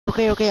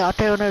Okay, I'll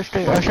tell another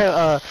story.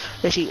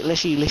 Let's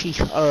see.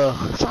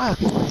 Fuck.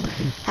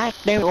 Heck,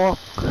 damn it, well,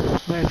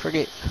 I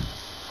forget.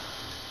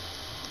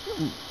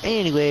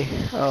 Anyway,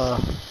 hey,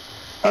 Alright,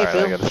 I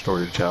Phil. got a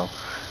story to tell.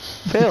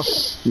 Phil.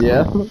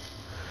 Yeah?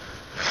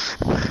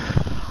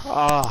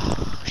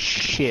 Oh,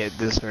 shit,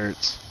 this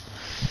hurts.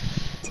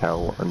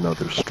 Tell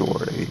another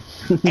story.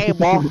 Hey,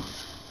 boy.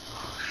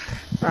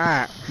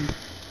 Alright.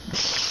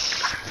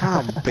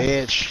 Oh,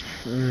 bitch.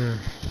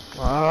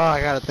 Oh,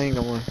 I gotta think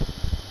of one.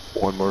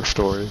 One more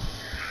story.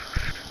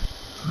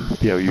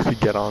 Yo, you could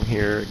get on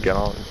here,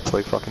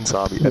 play fucking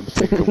zombie, and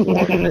think of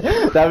one.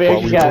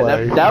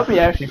 That'd be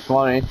actually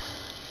funny.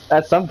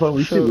 At some point,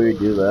 we should really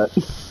do that.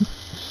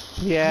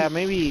 Yeah,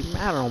 maybe,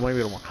 I don't know,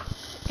 maybe tomorrow.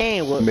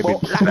 Anyway, Maybe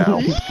well, now.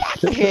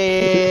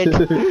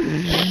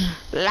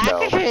 like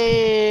I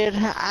said,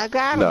 I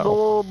gotta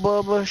go,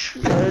 Bubba.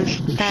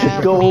 It's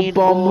time for me to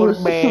go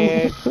to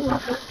bed.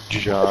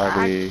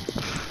 Johnny.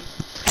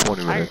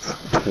 20 minutes.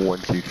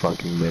 20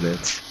 fucking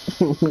minutes.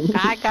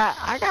 I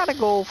gotta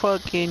go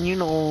fucking, you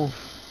know,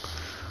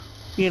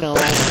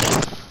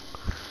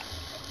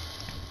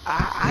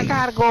 I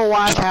gotta go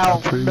watch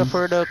out for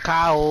the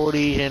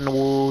coyotes and the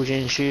wolves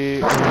and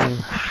shit.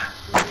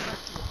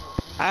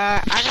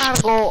 I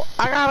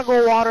gotta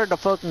go water the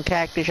fucking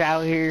cactus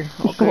out here.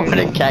 Okay.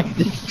 Water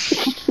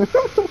cactus.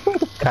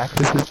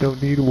 Cactuses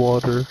don't need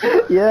water.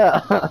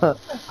 Yeah.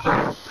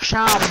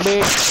 Some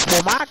bitch.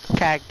 Well, my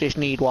cactus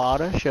need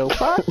water, so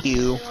fuck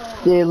you.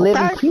 They're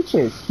living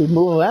creatures. They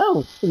move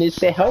around and they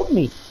say, "Help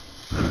me."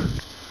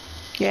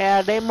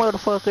 Yeah, they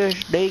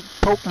motherfuckers, they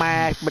poke my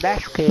ass, but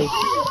that's okay.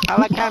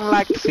 I kinda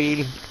like the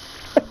feeling.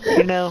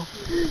 You know?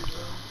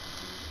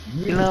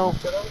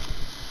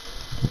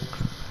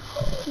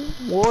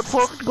 What the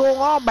fuck is going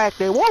on back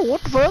there? Whoa,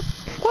 what the fuck?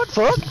 What the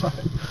fuck?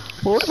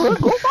 What the fuck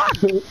going on?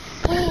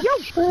 Yo,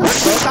 what the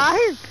fuck out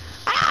here?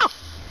 Ow!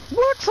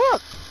 What the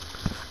fuck?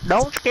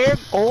 Don't scare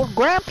old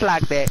Gramps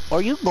like that,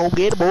 or you go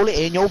get a bullet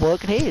in your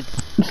fucking head.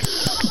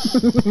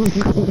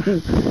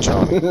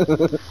 Johnny.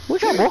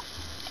 What's up, boy?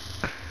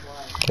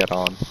 Get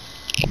on.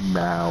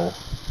 Now.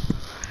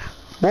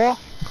 Boy,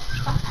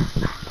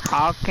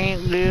 I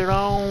can't get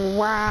on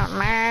right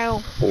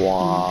now.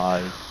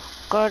 Why?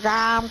 Cause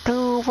I'm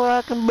too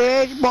fucking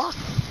busy, boy.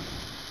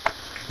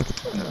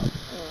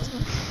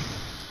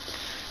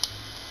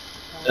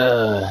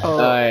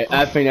 Alright,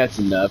 I think that's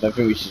enough. I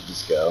think we should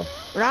just go.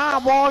 Nah,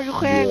 boy, you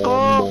can't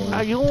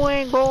go. You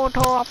ain't going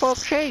until I fucking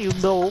say you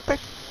go, okay?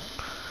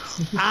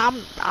 I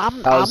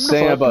was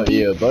saying about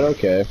you, but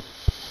okay.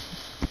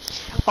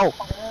 Oh.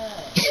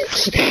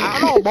 I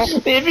don't know, boy.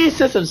 If you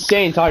insist on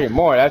staying talking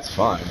more, that's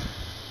fine.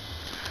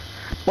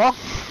 Well,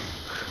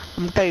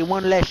 I'm gonna tell you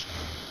one lesson.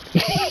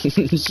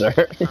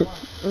 Sir.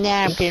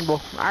 Nah, I'm kidding, boy.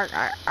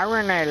 I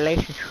run out of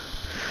lessons.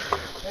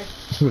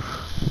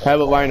 How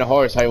about riding a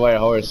horse? How you ride a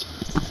horse?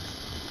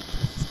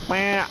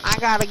 Man, I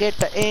gotta get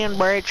the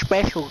inbred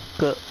special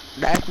cut.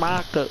 That's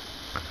my cut.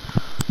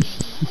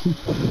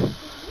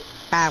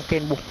 I'm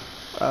kidding, boy.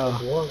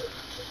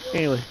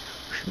 Anyway.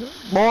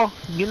 Boy,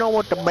 you know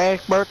what the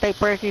best birthday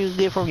present you can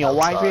get from your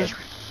wife is?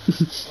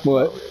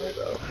 What?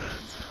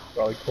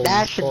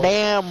 That's a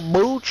damn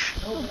boots,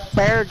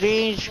 pair of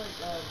jeans,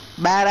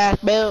 badass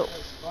belt,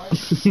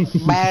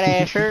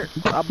 badass shirt,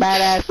 a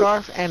badass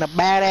scarf, and a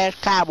badass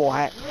cowboy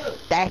hat.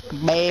 That's the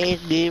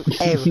best gift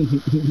ever.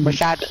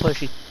 Besides the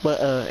pussy. But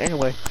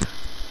anyway.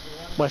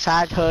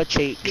 Besides her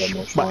cheeks.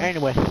 But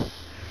anyway.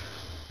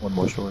 One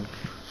more story.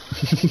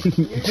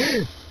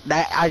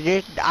 That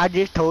I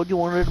just told you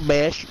one of the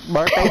best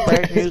birthday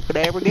presents you could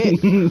ever get.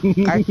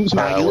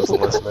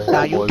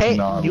 Okay?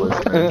 Now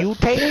you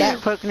take that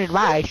fucking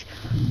advice,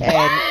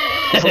 and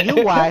for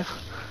your wife,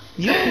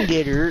 you can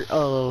get her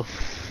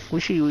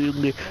let's see what you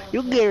can get.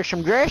 You can get her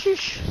some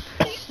dresses.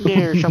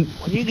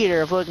 You get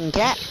her a fucking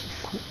cat.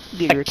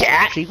 Get her a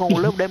cat. She gonna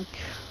love them.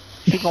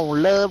 She gonna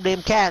love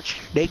them cats.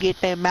 They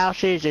get them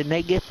mouses and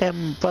they get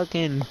them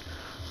fucking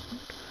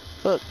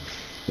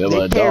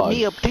they tear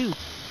me up too.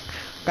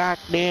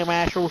 Goddamn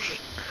assholes.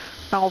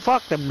 No,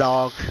 fuck them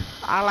dogs.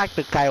 I like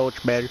the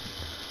coyotes better.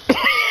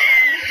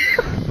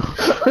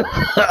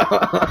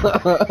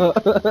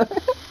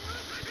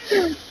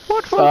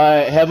 What fuck?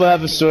 How about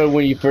have a story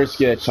when you first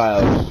get a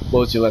child?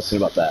 What was your lesson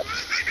about that?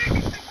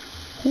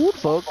 Who the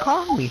fuck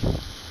called me?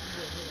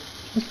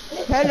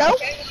 Hello?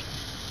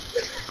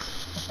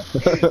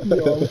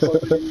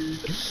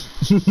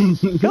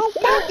 Don't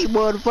fuck you,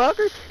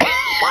 motherfucker.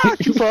 Why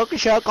don't you fucking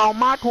suck on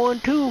my one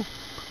too?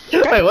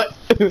 Wait, what?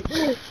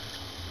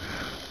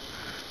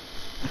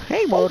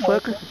 Hey,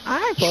 motherfucker, I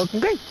ain't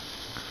fucking gay.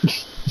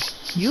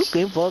 You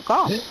can fuck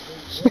off.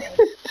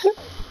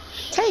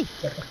 Hey,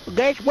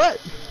 guess what?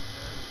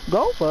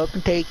 Go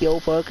fucking take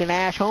your fucking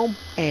ass home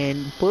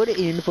and put it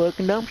in the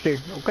fucking dumpster,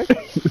 okay?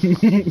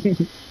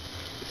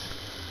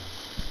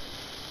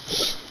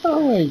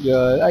 Oh my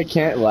god, I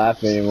can't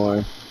laugh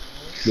anymore.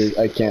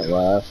 I can't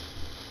laugh.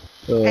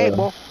 Hey,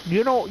 boy,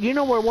 you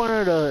know where one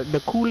of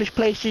the coolest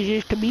places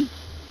is to be?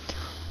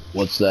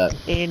 What's that?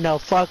 In the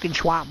fucking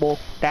swamp, boy.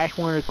 That's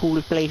one of the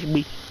coolest places to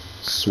be.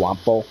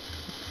 Swamp bowl?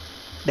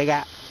 They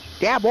got,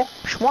 yeah, boy,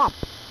 swamp.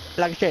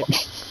 Like I said.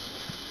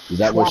 Is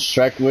that what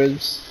Shrek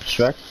was?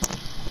 Shrek?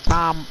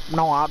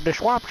 No, the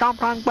swamp I'm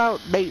talking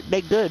about,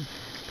 they good.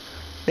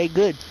 They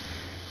good.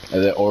 Are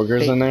there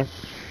ogres in there?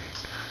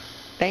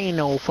 They ain't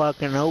no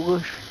fucking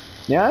ogres.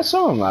 Yeah, I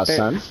saw them last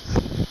time.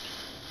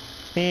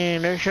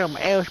 Man, there's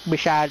something else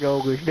besides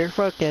ogres. They're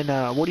fucking,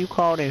 what do you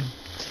call them?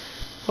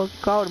 What you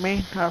call them,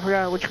 man? I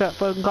forgot what you got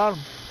fucking called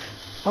them.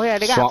 Oh yeah,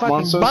 they got Swamp fucking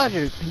monsters?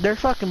 buzzards. They're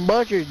fucking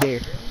buzzards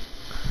there.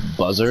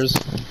 Buzzers?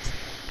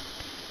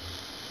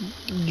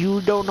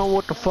 You don't know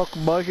what the fuck a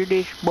buzzard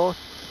is, boy?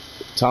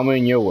 Tell me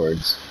in your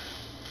words.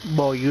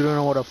 Boy, you don't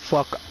know what a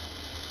fuck...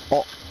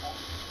 Oh.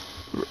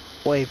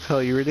 Wait,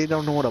 Phil, you really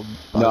don't know what a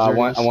buzzard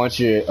is?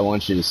 I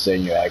want you to say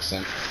in your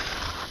accent.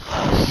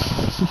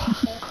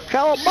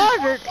 So a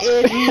buzzard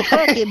is these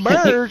fucking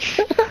birds.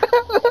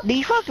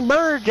 These fucking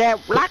birds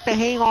that like to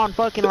hang on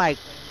fucking like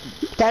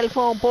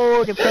telephone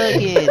poles and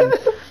fucking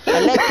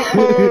electric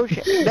poles.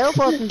 They'll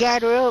fucking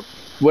gather up.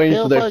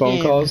 Waiting for their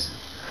phone calls?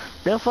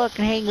 They'll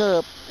fucking hang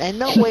up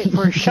and they'll wait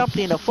for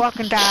something to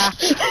fucking die.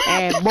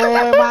 And boy,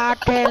 am I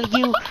telling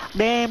you,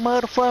 damn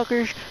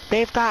motherfuckers,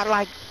 they've got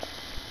like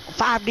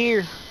 5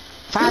 deer.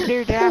 5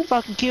 deer that I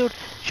fucking killed.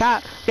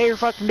 Shot. They were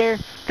fucking there.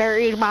 They're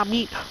eating my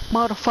meat.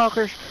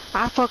 Motherfuckers.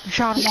 I fucking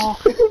shot them all.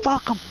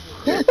 Fuck them.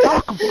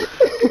 Fuck them.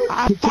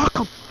 I fuck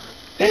them.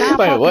 And I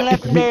fucking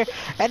left them there.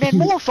 And then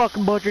more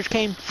fucking buzzards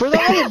came for the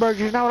other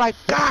buzzards. And I was like,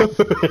 God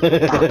fucking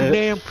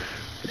damn.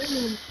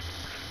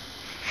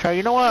 So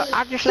you know what?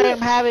 I just let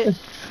them have it.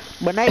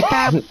 But next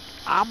time,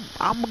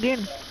 I'm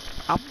again.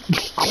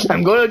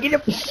 I'm gonna get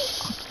him.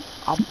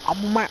 I'm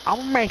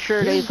gonna make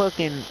sure they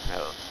fucking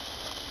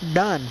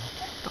done.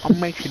 I'm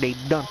gonna make sure they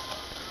done.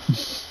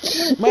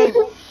 Man,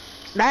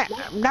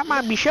 that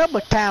might be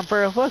shovel time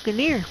for a fucking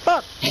year.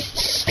 Fuck.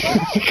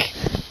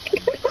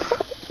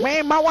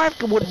 Man, my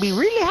wife would be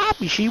really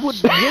happy. She would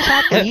just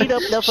have to heat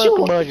up the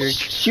fucking buzzards.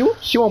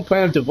 She won't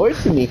plan on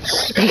divorcing me.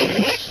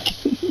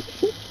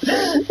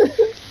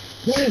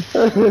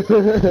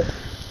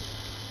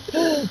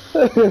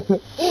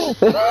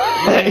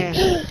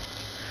 Man.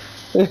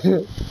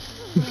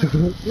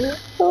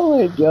 Oh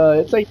my god,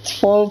 it's like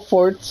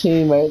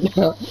 12:14 right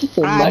now.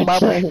 Alright,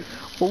 Bubba.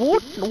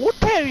 We'll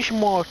tell you some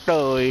more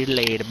stories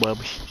later,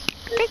 Bubba.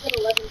 Okay?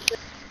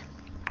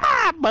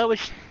 Ah, Bubba.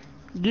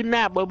 Good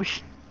night,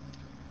 Bubba.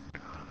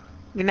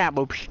 Good night,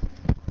 Bubba.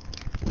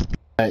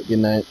 Alright, good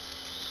night.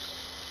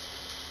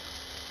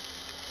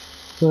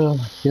 Oh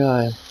my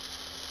god.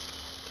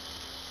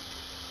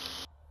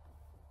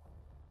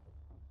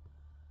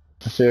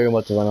 I feel like I'm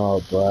about to run out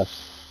of breath.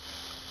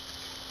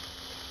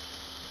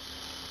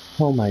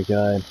 Oh my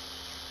god.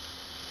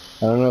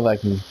 I don't know if I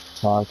can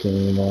talk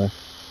anymore.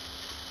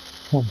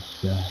 Oh my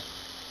god.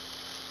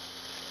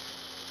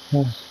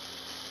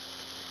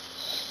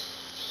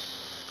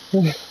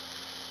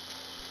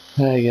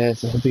 Alright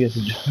guys, I hope you guys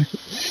enjoyed.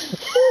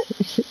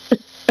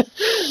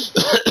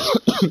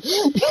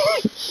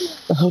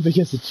 I hope you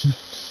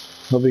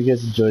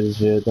guys enjoyed this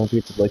video. Don't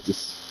forget to like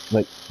this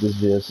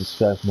video,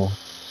 subscribe for more.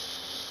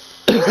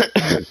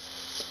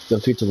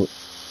 Don't forget to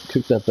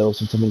click that bell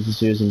so sometimes this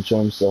video enjoy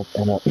himself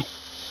and I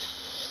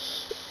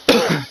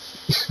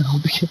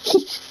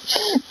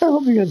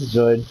hope you guys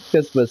enjoyed.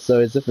 Guess but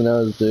sorry, if I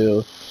was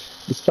do.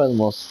 It's probably the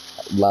most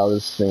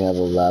loudest thing I've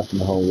ever laughed in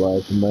my whole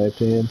life, in my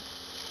opinion.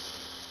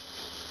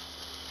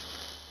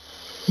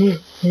 Oh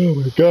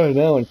my god,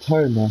 now I'm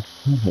tired now.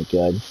 Oh my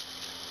god.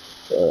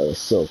 That was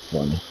so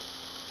funny.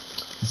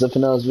 That's it for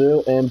now's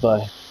video, and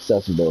bye.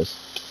 Stats and boys.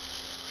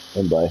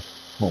 And bye.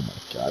 Oh my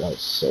god, that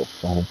was so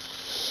funny.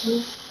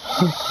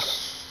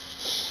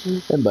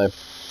 And bye.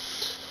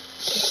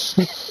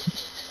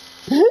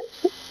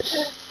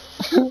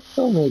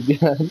 Oh my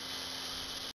god.